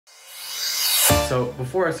So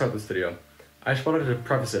before I start this video, I just wanted to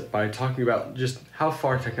preface it by talking about just how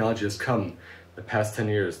far technology has come the past 10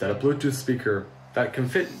 years, that a Bluetooth speaker that can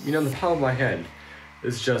fit, in the palm of my hand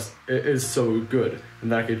is so good,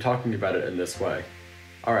 and that I keep talking about it in this way.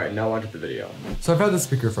 Alright, now on to the video. So I've had this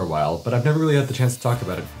speaker for a while, but I've never really had the chance to talk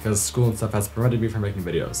about it because school and stuff has prevented me from making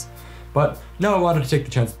videos. But now I wanted to take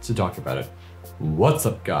the chance to talk about it. What's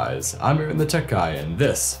up guys, I'm Aaron the Tech Guy, and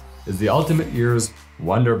this is the Ultimate Ears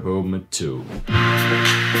Wonderboom 2.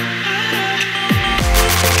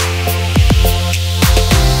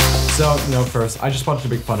 So, first, I just wanted to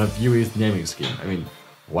make fun of UE's naming scheme. I mean,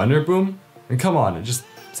 Wonderboom? And come on, it just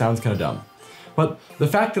sounds kind of dumb. But the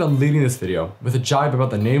fact that I'm leading this video with a jibe about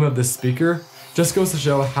the name of this speaker just goes to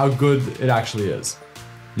show how good it actually is.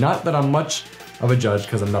 Not that I'm much of a judge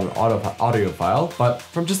because I'm not an audiophile, but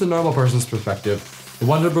from just a normal person's perspective, the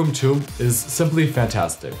Wonderboom 2 is simply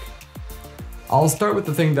fantastic. I'll start with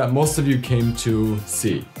the thing that most of you came to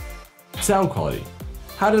see. Sound quality.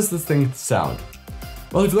 How does this thing sound?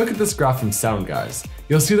 Well, if you look at this graph from Sound Guys,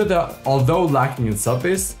 you'll see that although lacking in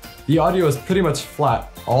sub-bass, the audio is pretty much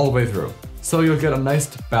flat all the way through, so you'll get a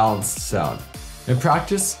nice balanced sound. In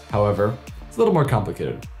practice, however, it's a little more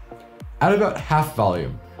complicated. At about half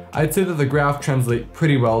volume, I'd say that the graph translates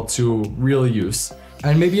pretty well to real use,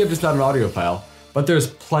 and maybe I'm just not an audiophile, but there's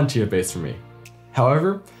plenty of bass for me.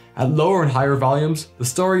 However, at lower and higher volumes, the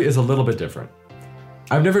story is a little bit different.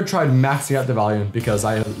 I've never tried maxing out the volume because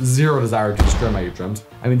I have zero desire to destroy my eardrums.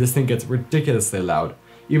 I mean, this thing gets ridiculously loud,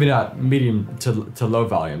 even at medium to low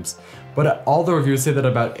volumes. But all the reviews say that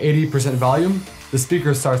about 80% volume, the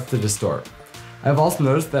speaker starts to distort. I've also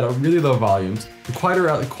noticed that at really low volumes, the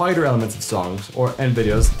quieter elements of songs and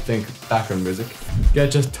videos, think background music,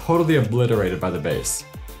 get just totally obliterated by the bass.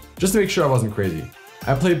 Just to make sure I wasn't crazy,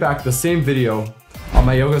 I played back the same video on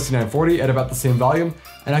my Yoga C940 at about the same volume,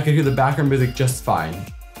 and I could hear the background music just fine.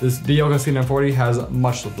 The Yoga C940 has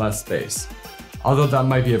much less bass, although that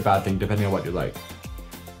might be a bad thing depending on what you like.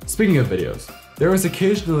 Speaking of videos, there is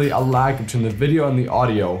occasionally a lag between the video and the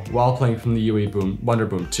audio while playing from the UE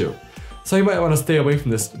Wonderboom 2, so you might want to stay away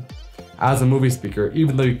from this as a movie speaker,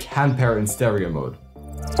 even though you can pair it in stereo mode.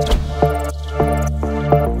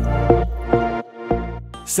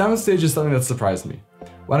 Soundstage is something that surprised me.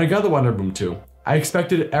 When I got the Wonderboom 2, I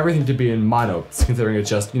expected everything to be in mono, considering it's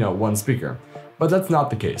just, one speaker. But that's not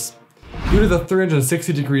the case. Due to the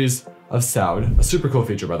 360 degrees of sound, a super cool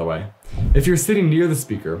feature by the way, if you're sitting near the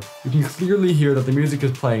speaker, you can clearly hear that the music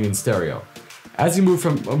is playing in stereo. As you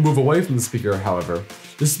move away from the speaker, however,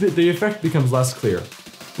 the effect becomes less clear,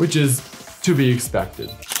 which is to be expected.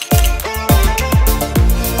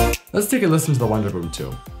 Let's take a listen to the Wonderboom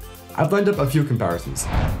 2. I've lined up a few comparisons.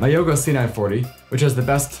 My Yoga C940, which has the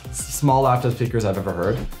best small laptop speakers I've ever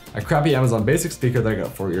heard, a crappy Amazon Basic speaker that I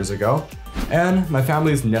got 4 years ago, and my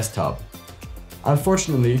family's Nest Hub.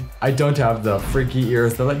 Unfortunately, I don't have the freaky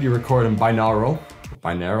ears that let you record in binaural?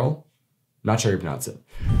 Not sure how you pronounce it.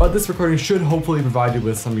 But this recording should hopefully provide you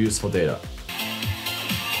with some useful data.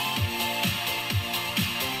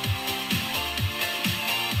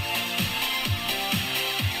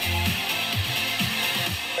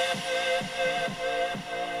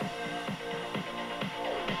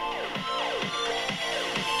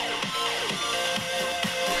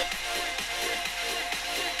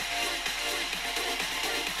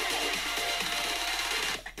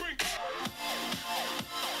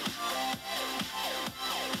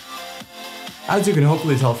 As you can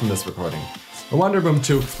hopefully tell from this recording, the Wonderboom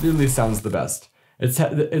 2 clearly sounds the best. It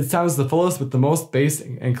sounds the fullest with the most bass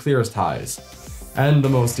and clearest highs, and the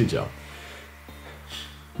most detail.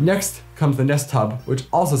 Next comes the Nest Hub, which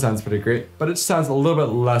also sounds pretty great, but it sounds a little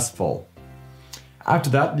bit less full. After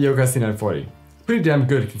that, the Yoga C940. Pretty damn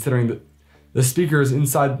good considering that the speakers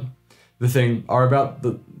inside the thing are about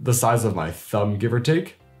the size of my thumb, give or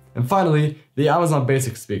take. And finally, the Amazon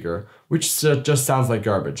Basic speaker, which just sounds like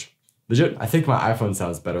garbage. Legit, I think my iPhone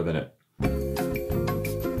sounds better than it.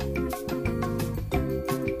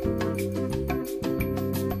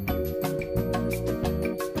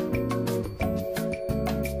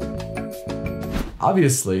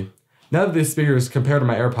 Obviously, none of these speakers compare to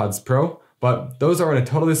my AirPods Pro, but those are in a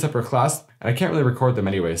totally separate class, and I can't really record them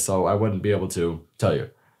anyway, so I wouldn't be able to tell you.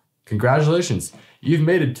 Congratulations, you've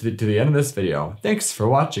made it to the end of this video. Thanks for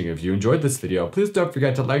watching. If you enjoyed this video, please don't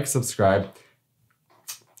forget to like, subscribe.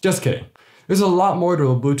 Just kidding. There's a lot more to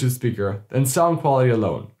a Bluetooth speaker than sound quality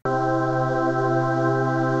alone.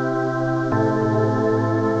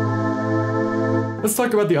 Let's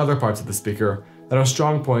talk about the other parts of the speaker that are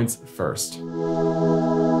strong points first.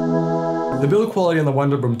 The build quality on the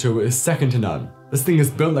Wonderboom 2 is second to none. This thing is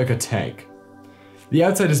built like a tank. The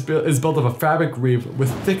outside is built of a fabric weave with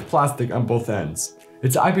thick plastic on both ends.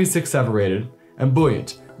 It's IP6 separated and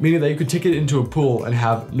buoyant, meaning that you could take it into a pool and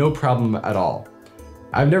have no problem at all.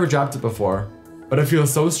 I've never dropped it before, but it feels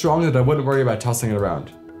so strong that I wouldn't worry about tossing it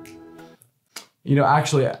around. You know,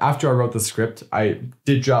 actually, after I wrote the script, I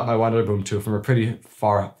did drop my Wonderboom 2 from a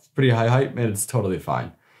pretty high height, and it's totally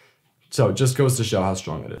fine. So it just goes to show how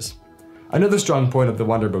strong it is. Another strong point of the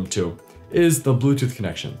Wonderboom 2 is the Bluetooth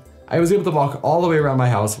connection. I was able to walk all the way around my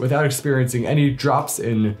house without experiencing any drops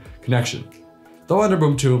in connection. The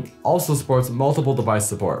Wonderboom 2 also supports multiple device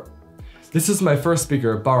support. This is my first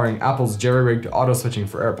speaker borrowing Apple's jerry-rigged auto switching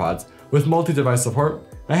for AirPods with multi-device support,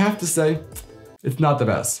 and I have to say, it's not the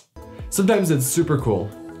best. Sometimes it's super cool,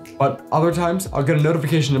 but other times I'll get a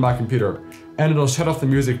notification in my computer and it'll shut off the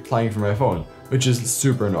music playing from my phone, which is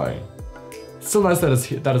super annoying. It's still nice that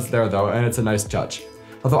it's there though, and it's a nice touch.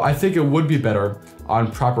 Although I think it would be better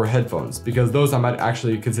on proper headphones, because those I might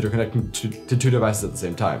actually consider connecting to two devices at the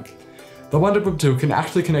same time. The Wonderboom 2 can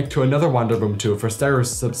actually connect to another Wonderboom 2 for stereo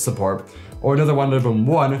support, or another Wonderboom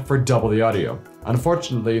 1 for double the audio.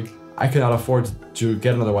 Unfortunately, I cannot afford to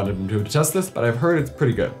get another Wonderboom 2 to test this, but I've heard it's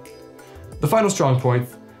pretty good. The final strong point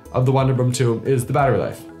of the Wonderboom 2 is the battery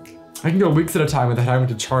life. I can go weeks at a time without having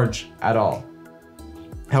to charge at all.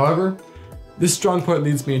 However, this strong point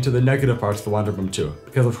leads me into the negative parts of the Wonderboom 2,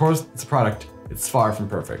 because of course it's a product, it's far from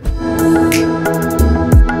perfect.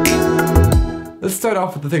 Let's start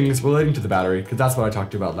off with the things relating to the battery, because that's what I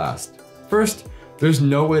talked about last. First, there's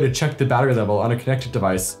no way to check the battery level on a connected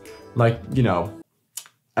device, like, you know,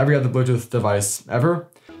 every other Bluetooth device ever.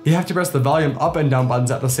 You have to press the volume up and down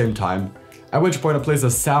buttons at the same time, at which point it plays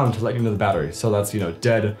a sound to let you know the battery, so that's, you know,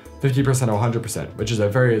 dead, 50% or 100%, which is a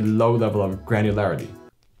very low level of granularity.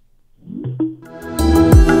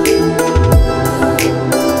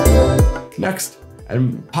 Next,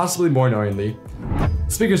 and possibly more annoyingly,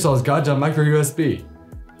 speaker cells goddamn micro USB.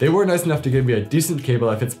 They were nice enough to give me a decent cable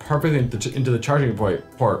that fits perfectly into the charging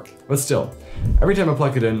port, but still, every time I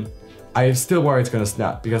plug it in, I still worry it's gonna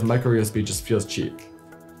snap because micro USB just feels cheap.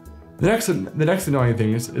 The next annoying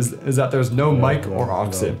thing is that there's no mic or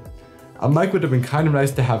aux in. A mic would have been kind of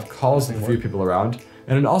nice to have calls with a few people around,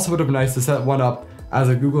 and it also would have been nice to set one up as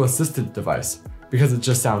a Google Assistant device, because it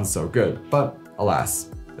just sounds so good, but alas,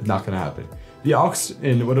 it's not gonna happen. The aux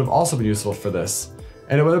in would have also been useful for this,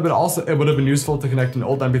 and it would have been useful to connect an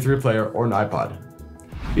old MP3 player or an iPod.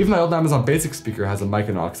 Even my old Amazon Basic speaker has a mic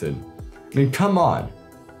and aux in. I mean, come on.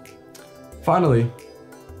 Finally,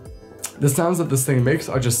 the sounds that this thing makes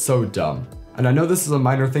are just so dumb. And I know this is a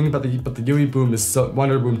minor thing, but the UE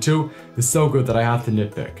Wonderboom 2 is so good that I have to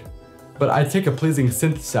nitpick. But I'd take a pleasing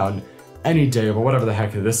synth sound any day over whatever the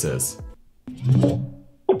heck this is.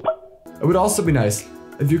 It would also be nice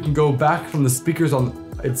if you can go back from the speakers on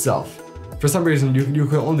itself. For some reason, you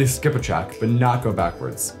can only skip a track, but not go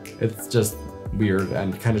backwards. It's just weird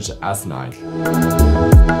and kind of just asinine.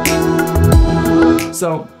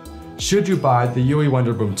 So, should you buy the UE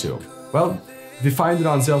Wonderboom 2? Well, if you find it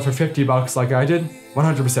on sale for 50 bucks like I did,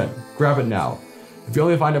 100%, grab it now. If you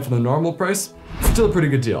only find it for the normal price, it's still a pretty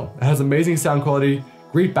good deal. It has amazing sound quality,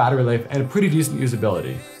 great battery life, and pretty decent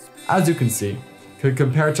usability. As you can see,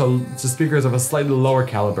 compared to speakers of a slightly lower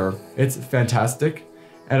caliber, it's fantastic,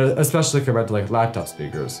 and especially compared to like laptop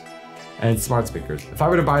speakers and smart speakers. If I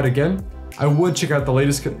were to buy it again, I would check out the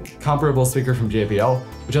latest comparable speaker from JBL,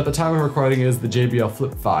 which at the time of recording is the JBL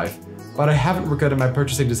Flip 5, but I haven't regretted my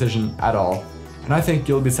purchasing decision at all, and I think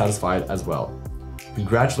you'll be satisfied as well.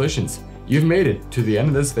 Congratulations, you've made it to the end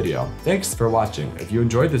of this video. Thanks for watching. If you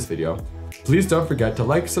enjoyed this video, please don't forget to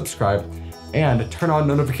like, subscribe, and turn on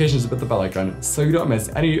notifications with the bell icon so you don't miss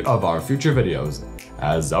any of our future videos.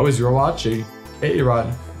 As always, you're watching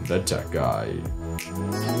A-Rod, the Tech Guy.